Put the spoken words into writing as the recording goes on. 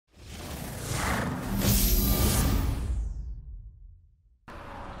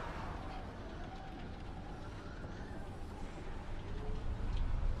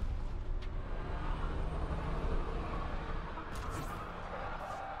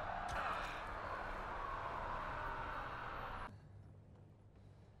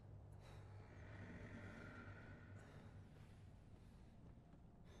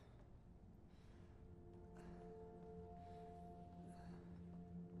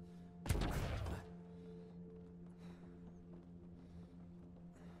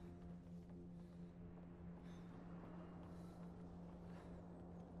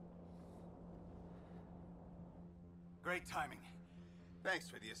Great timing. Thanks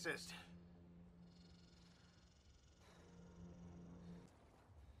for the assist.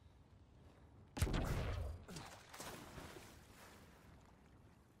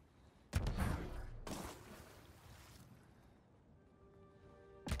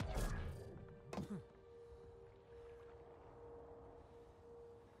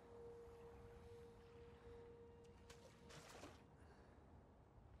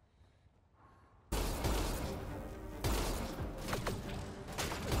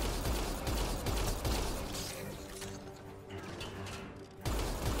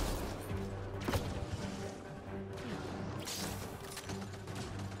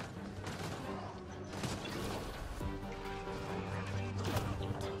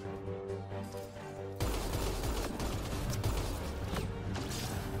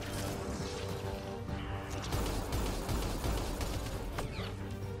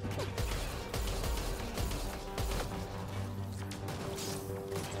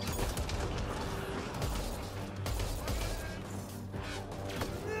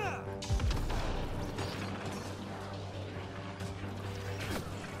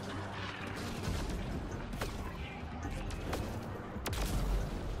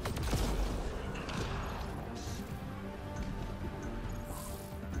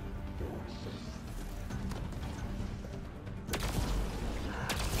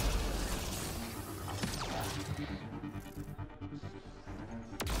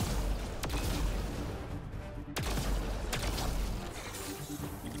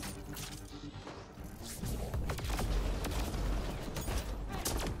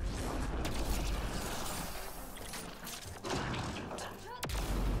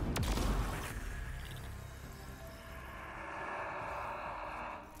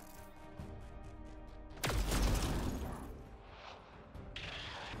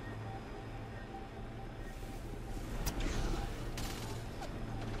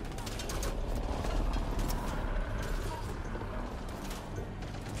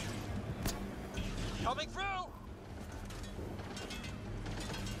 Coming through!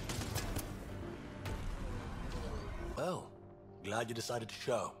 Well, glad you decided to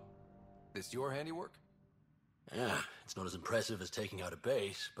show. This your handiwork? Yeah, it's not as impressive as taking out a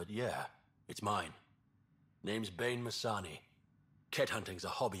base, but yeah, it's mine. Name's Bain Masani. Cat hunting's a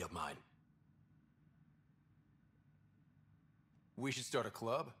hobby of mine. We should start a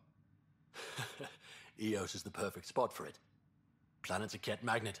club? Eos is the perfect spot for it. Planet's a cat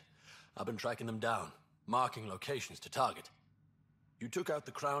magnet. I've been tracking them down, marking locations to target. You took out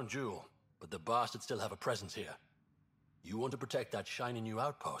the crown jewel, but the bastards still have a presence here. You want to protect that shiny new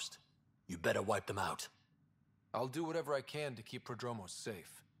outpost? You better wipe them out. I'll do whatever I can to keep Prodromos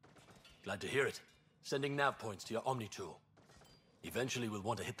safe. Glad to hear it. Sending nav points to your Omni tool. Eventually we'll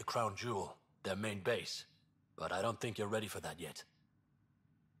want to hit the crown jewel, their main base. But I don't think you're ready for that yet.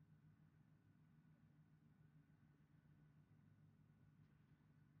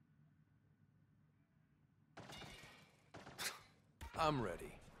 I'm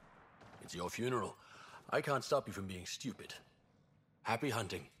ready. It's your funeral. I can't stop you from being stupid. Happy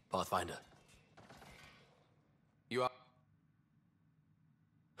hunting, Pathfinder. You are...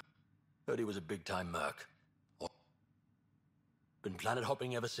 Heard he was a big-time merc. Been planet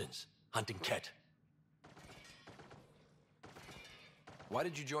hopping ever since, hunting Ket. Why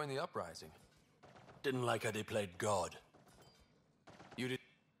did you join the Uprising? Didn't like how they played God. You did...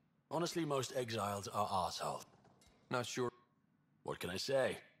 Honestly, most exiles are arseholes. Not sure. What can I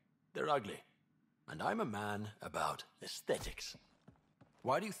say? They're ugly. And I'm a man about aesthetics.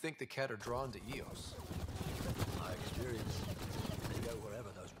 Why do you think the Ket are drawn to Eos? My experience. They go wherever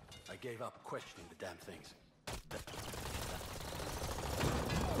those... I gave up questioning the damn things.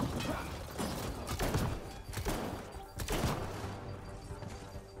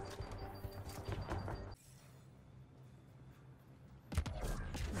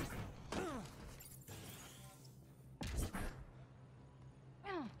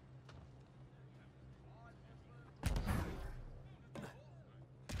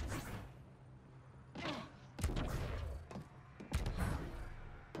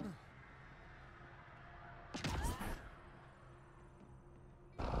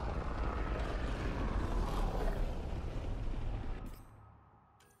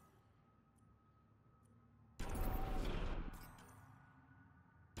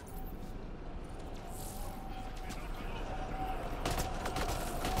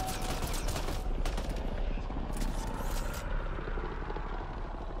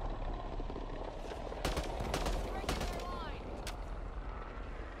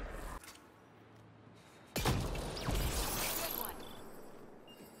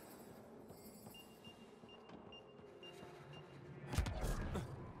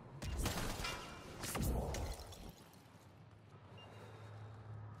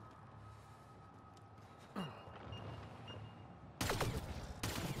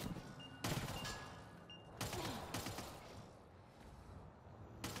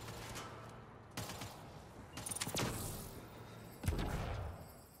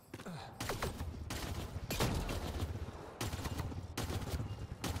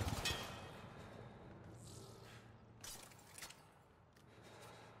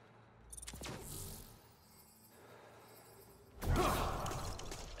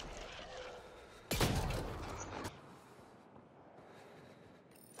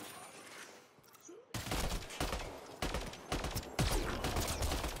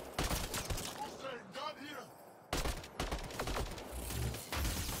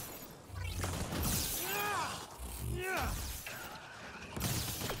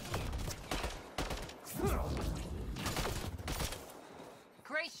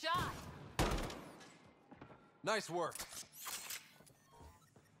 Great shot! Nice work.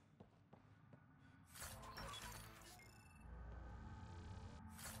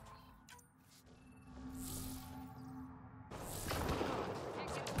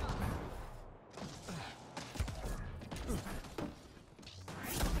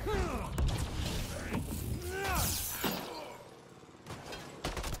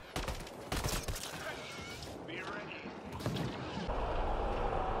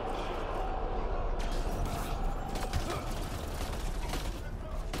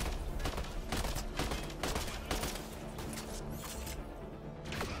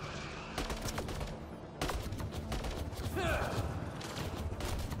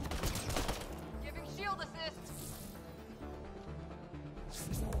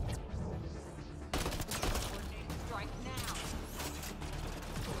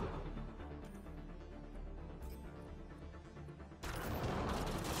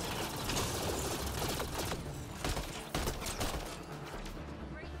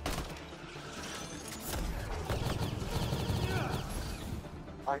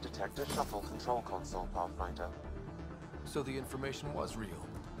 I detect a shuttle control console, Pathfinder. So the information was real.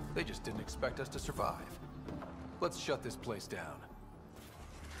 They just didn't expect us to survive. Let's shut this place down.